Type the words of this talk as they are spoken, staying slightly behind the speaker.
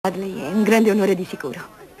Lei è un grande onore di sicuro.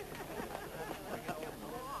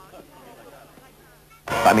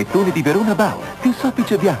 Panettone di Verona Bauer, più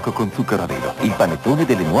soffice bianco con zucchero a velo, il panettone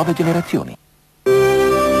delle nuove generazioni.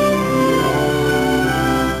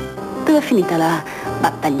 Dove è finita la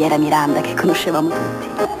battagliera Miranda che conoscevamo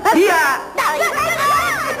tutti? Via!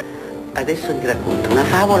 Adesso ti racconto una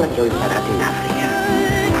favola che ho imparato in Africa.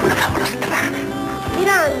 Una favola strana.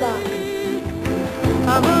 Miranda!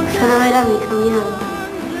 Sono vera amica Miranda.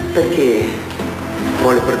 Perché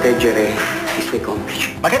vuole proteggere i suoi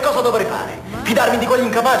complici. Ma che cosa dovrei fare? Fidarmi di quegli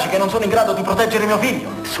incapaci che non sono in grado di proteggere mio figlio?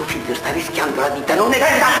 Suo figlio sta rischiando la vita, non ne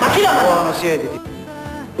renda! Ma chi la mano? Buono, siediti.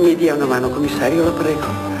 Mi dia una mano, commissario, lo prego.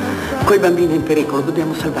 Quei bambini in pericolo,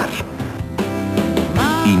 dobbiamo salvarli.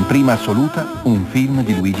 In prima assoluta, un film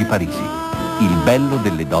di Luigi Parisi, Il bello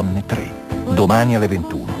delle donne 3, domani alle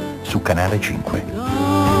 21, su Canale 5.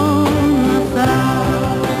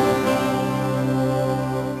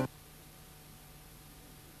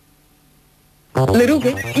 Le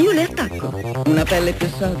rughe? Io le attacco. Una pelle più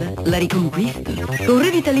soda? La riconquisto. Con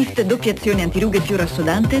Revitalift doppia azione antirughe più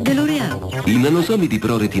rassodante dell'Oreal. I nanosomi di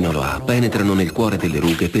Pro-Retinolo A penetrano nel cuore delle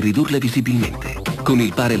rughe per ridurle visibilmente. Con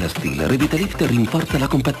il Parelastil, Revitalift rinforza la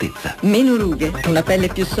compattezza. Meno rughe, una pelle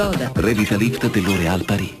più soda. Revitalift dell'Oreal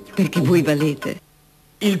Paris. Perché voi valete.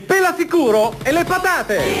 Il Pelasicuro e le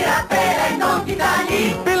patate! Tira pela e non ti tagli!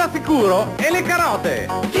 Il Pelasicuro e le carote!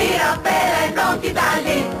 Tira pela e non ti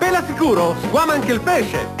tagli! Pelasicuro squama anche il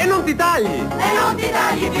pesce e non ti tagli! E non ti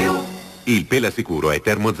tagli più! Il Pelasicuro è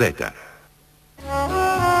Termo Z.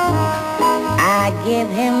 I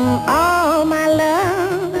give him all my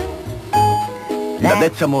love. Da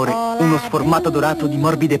Dez Amore, uno sformato dorato di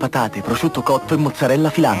morbide patate, prosciutto cotto e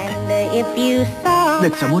mozzarella filante.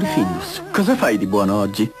 Dez Amore Findus, cosa fai di buono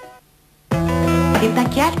oggi? I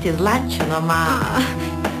tacchi alti slanciano, ma...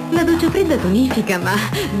 la doccia fredda tonifica, ma...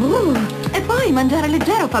 E poi mangiare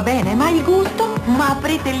leggero fa bene, ma il gusto? Ma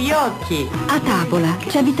aprite gli occhi! A tavola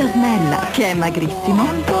c'è Vitasnella, che è magrissimo,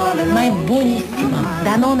 ma è buonissimo.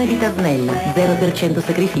 Danone Vitasnella, 0%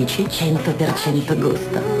 sacrifici, 100%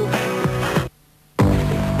 gusto.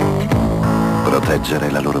 Proteggere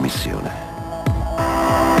la loro missione.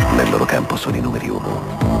 Nel loro campo sono i numeri uno.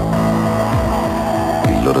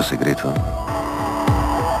 Il loro segreto?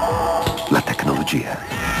 La tecnologia.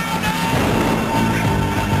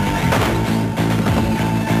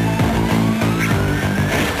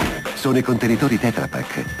 Sono i contenitori Tetra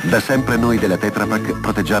Pak. Da sempre noi della Tetra Pak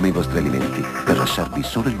proteggiamo i vostri alimenti per lasciarvi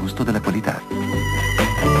solo il gusto della qualità.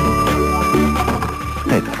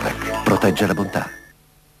 Tetra Pak protegge la bontà.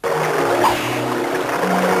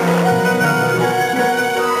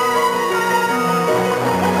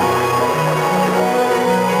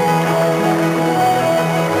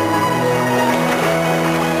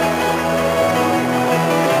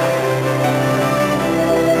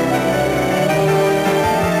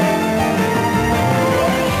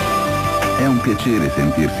 È un piacere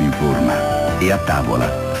sentirsi in forma. E a tavola,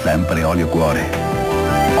 sempre olio cuore.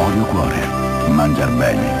 Olio cuore. Mangiar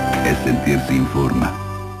bene e sentirsi in forma.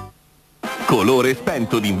 Colore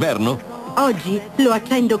spento d'inverno? Oggi lo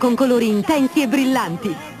accendo con colori intensi e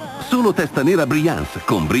brillanti. Solo testa nera Brilliance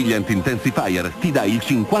con Brilliant Intensifier ti dà il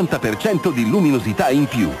 50% di luminosità in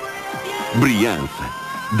più. Brilliance,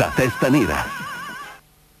 da testa nera.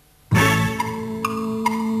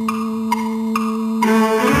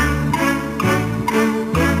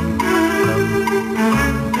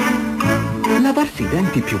 Lavarsi i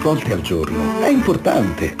denti più volte al giorno è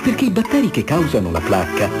importante perché i batteri che causano la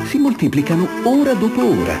placca si moltiplicano ora dopo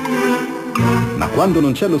ora. Ma quando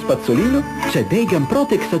non c'è lo spazzolino, c'è Deigan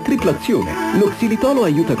Protex a tripla azione. Lo xilitolo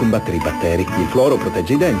aiuta a combattere i batteri, il fluoro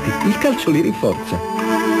protegge i denti, il calcio li rinforza.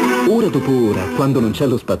 Ora dopo ora, quando non c'è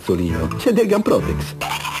lo spazzolino, c'è Deigan Protex.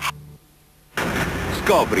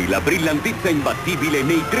 Scopri la brillantezza imbattibile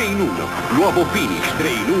nei 3 in 1. Nuovo Finish 3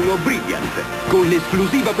 in 1 Brilliant. Con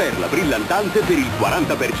l'esclusiva perla brillantante per il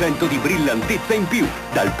 40% di brillantezza in più.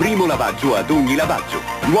 Dal primo lavaggio ad ogni lavaggio.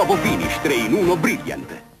 Nuovo Finish 3 in 1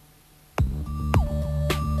 Brilliant.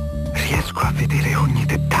 Riesco a vedere ogni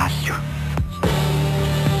dettaglio.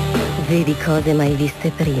 Vedi cose mai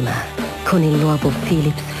viste prima con il nuovo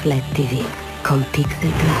Philips Flat TV con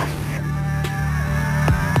Pixel Glass.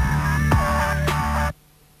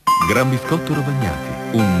 Gran biscotto Rovagnati,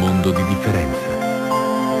 un mondo di differenza.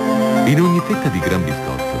 In ogni fetta di gran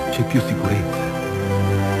biscotto c'è più sicurezza,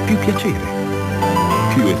 più piacere,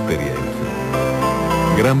 più esperienza.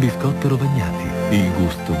 Gran biscotto Rovagnati, il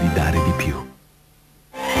gusto di dare di più.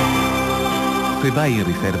 Se vai in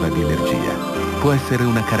riserva di allergia, può essere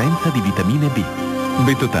una carenza di vitamine B.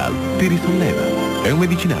 Betotal ti risolleva. È un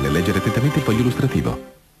medicinale, leggere attentamente il foglio illustrativo.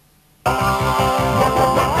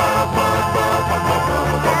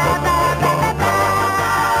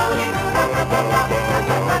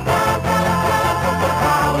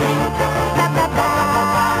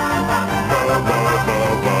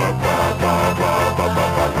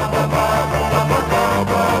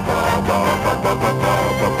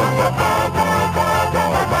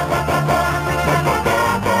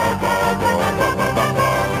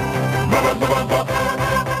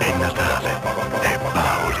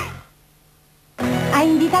 Hai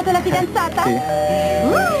invitato la fidanzata? Sì.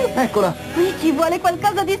 Eccola. Qui ci vuole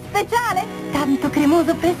qualcosa di speciale. Tanto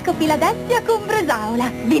cremoso fresco Philadelphia con bresaola.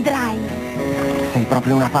 Vedrai. Sei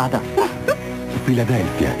proprio una fata.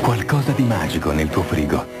 Philadelphia, qualcosa di magico nel tuo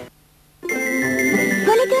frigo.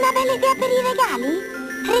 Volete una bella idea per i regali?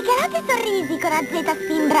 Regalate sorrisi con AZ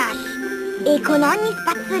Spin Brush. E con ogni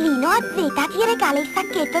spazzolino AZ ti regala il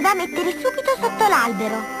sacchetto da mettere subito sotto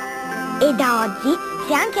l'albero. E da oggi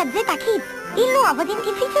c'è anche AZ Kids, il nuovo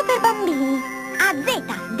dentifricio per bambini. AZ,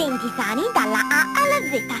 denti sani dalla A alla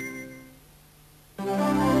Z.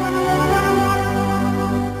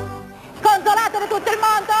 Sconsolato di tutto il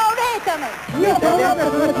mondo, unitemi! Io sono una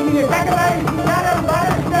persona civile, da insegnare a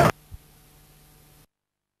rubare.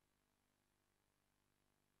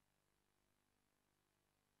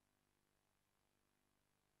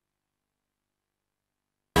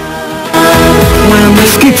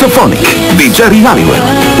 Schizophonic di Jerry Halliwell,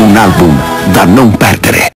 un album da non perdere.